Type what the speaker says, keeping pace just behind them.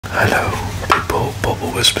Hello, people,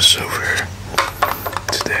 Bubble Whispers over here.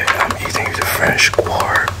 Today I'm eating the French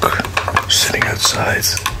quark, sitting outside.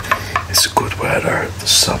 It's good weather, the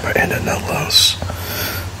summer in the Netherlands.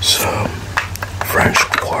 So, French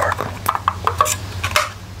quark.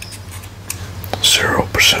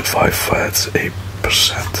 0% five fat, 8%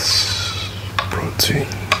 protein.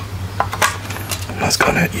 I'm not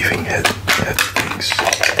gonna even hit things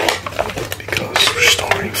because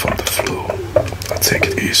restoring from the flu. I take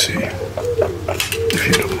it easy, if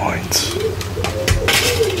you don't mind.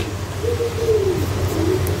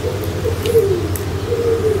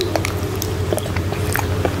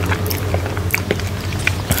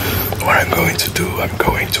 What I'm going to do, I'm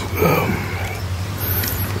going to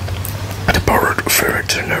the power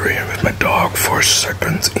veterinarian with my dog for a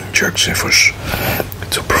second injection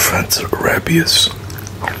to prevent rabies.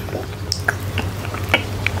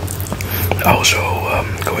 Also,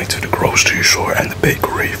 going to the grocery store and the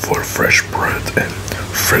bakery for fresh bread and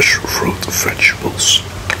fresh fruit and vegetables.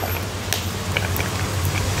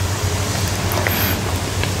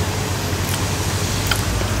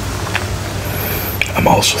 I'm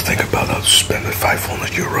also thinking about how to spend the 500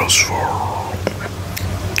 euros for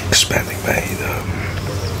expanding my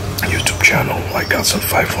YouTube channel. I got some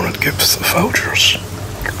 500 gift vouchers.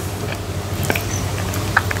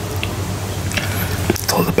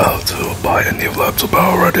 Thought about to buy a new laptop.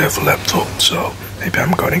 I already have a laptop, so maybe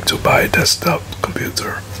I'm going to buy a desktop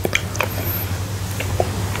computer.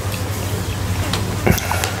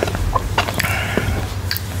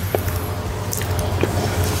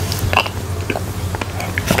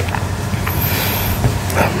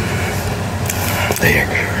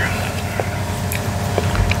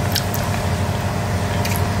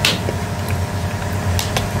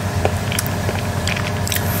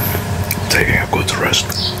 Taking a good rest.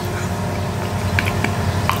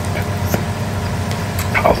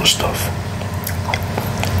 Other stuff.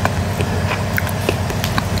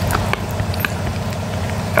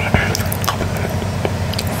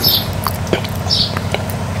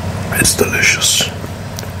 It's delicious.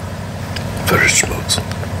 Very smooth.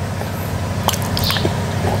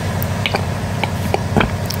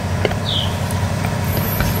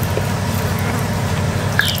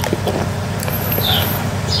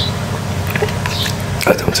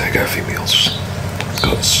 I don't take heavy meals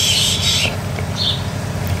because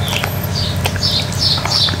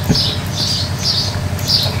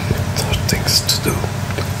there are things to do.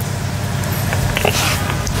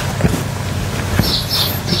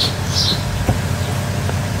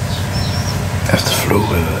 After flu,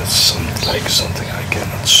 it's like something I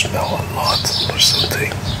cannot smell a lot or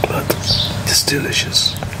something, but it's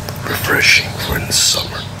delicious, refreshing for in the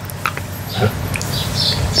summer.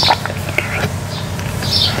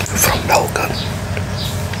 From Melkan.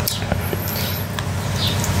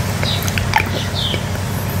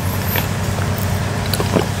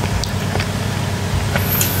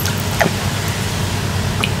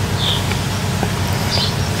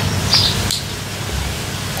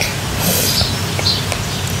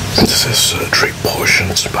 This is 3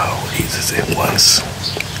 portions, but I'll eat it in once.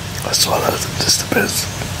 I saw that just a bit.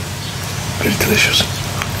 Very delicious.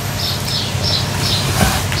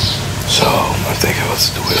 So I'm thinking what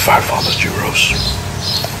to do with 500 euros.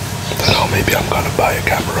 I don't know, maybe I'm gonna buy a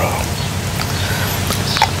camera.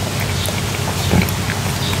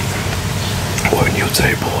 Or a new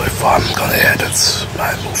table if I'm gonna edit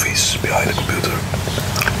my movies behind the computer.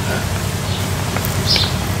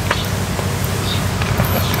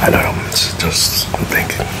 I don't know, it's just I'm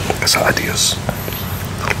thinking, it's ideas.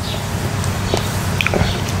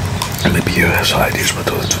 Maybe you have some ideas what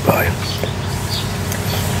to buy.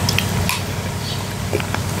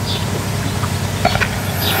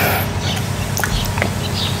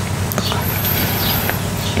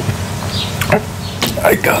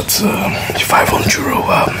 I got 500 euro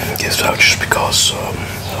gift vouchers because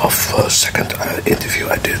of a second interview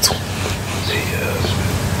I did.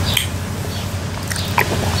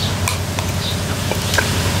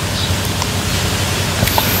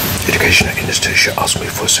 The education administration asked me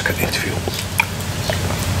for a second interview.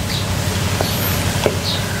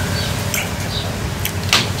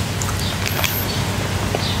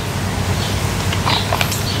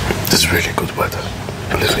 This is really good weather,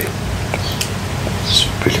 believe me. It's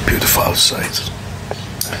really beautiful outside.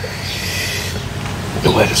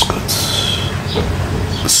 The weather's good.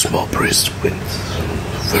 A small breeze, wind,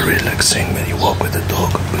 very relaxing when you walk with the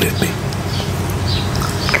dog, believe me.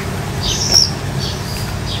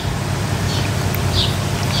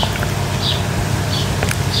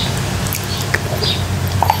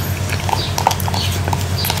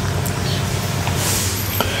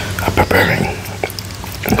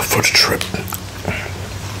 for the trip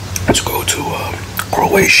to go to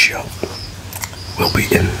Croatia. Will be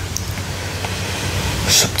in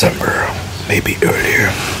September, maybe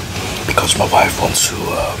earlier, because my wife wants to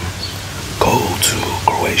go to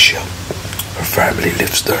Croatia. Her family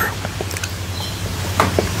lives there.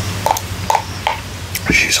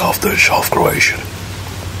 She's half Dutch, half Croatian,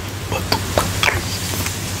 but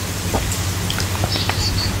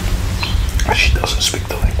she doesn't speak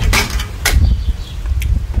the language.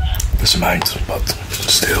 Doesn't mind, but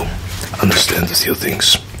still understand a few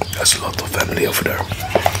things. There's a lot of family over there.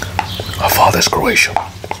 Her father's Croatian.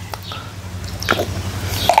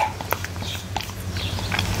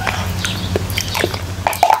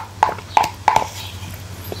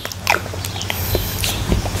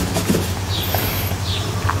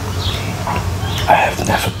 I have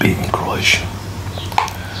never been in Croatia,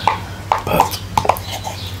 but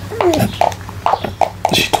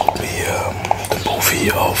she told me the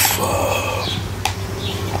movie of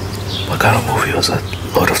what kind of movie was that?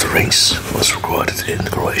 Lord of the Rings was recorded in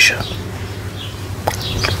Croatia.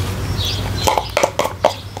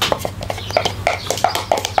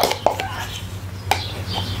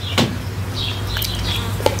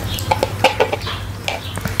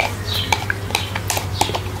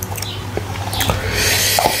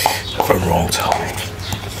 If I'm wrong, tell me.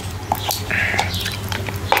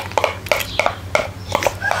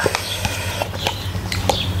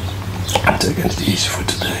 I'm taking it easy for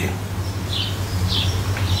today.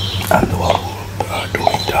 I'm the one who are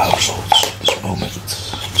doing the households at this moment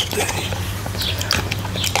today.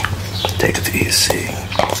 Take it easy.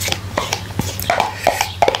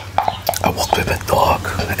 I walked with my dog,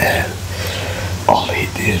 and all he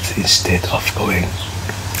did, instead of going to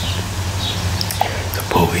the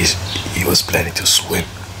pool, he was planning to swim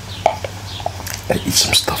and eat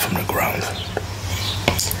some stuff from the ground.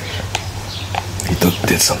 He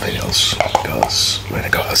did something else, because when I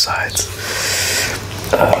go outside,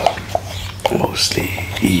 mostly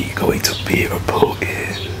he going to pee or poo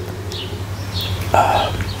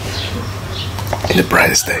in the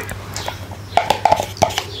brightest day.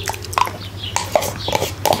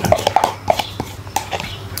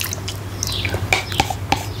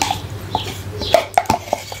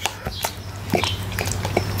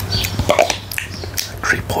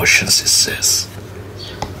 Three portions, it says.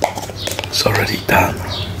 It's already done.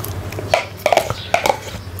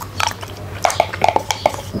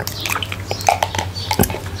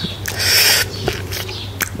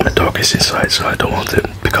 My dog is inside, so I don't want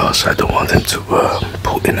him, because I don't want him to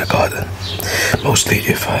poo in the garden. Mostly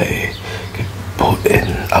if I poo in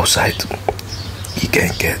outside, he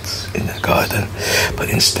can't get in the garden. But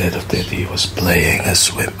instead of that, he was playing and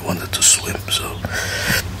wanted to swim. So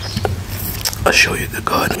I'll show you the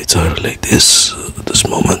garden. It's like this. At this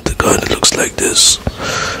moment, the garden looks like this.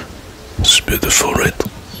 It's beautiful, right?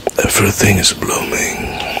 Everything is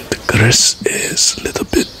blooming. The grass is a little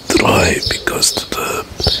bit dry because of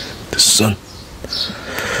the sun.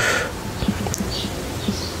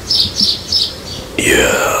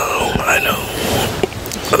 Yeah, I know.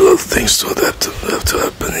 A lot of things have to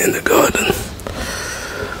happen in the garden.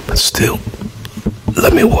 But still,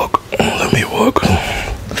 let me walk. Let me walk.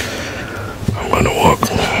 I'm gonna walk.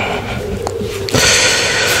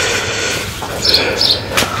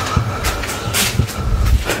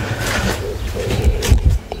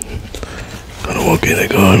 Gonna walk in the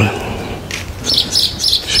garden.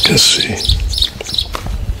 As you can see.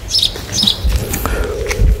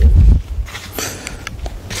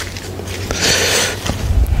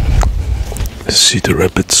 See the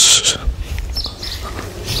rabbits.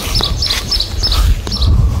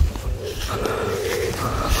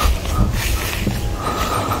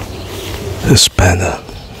 This panda.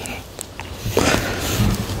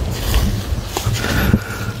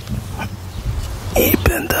 Hey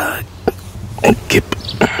panda. And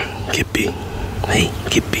Kippy. Hey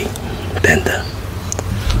Kippy. Panda.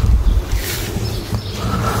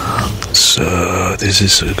 So this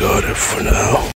is the garden for now.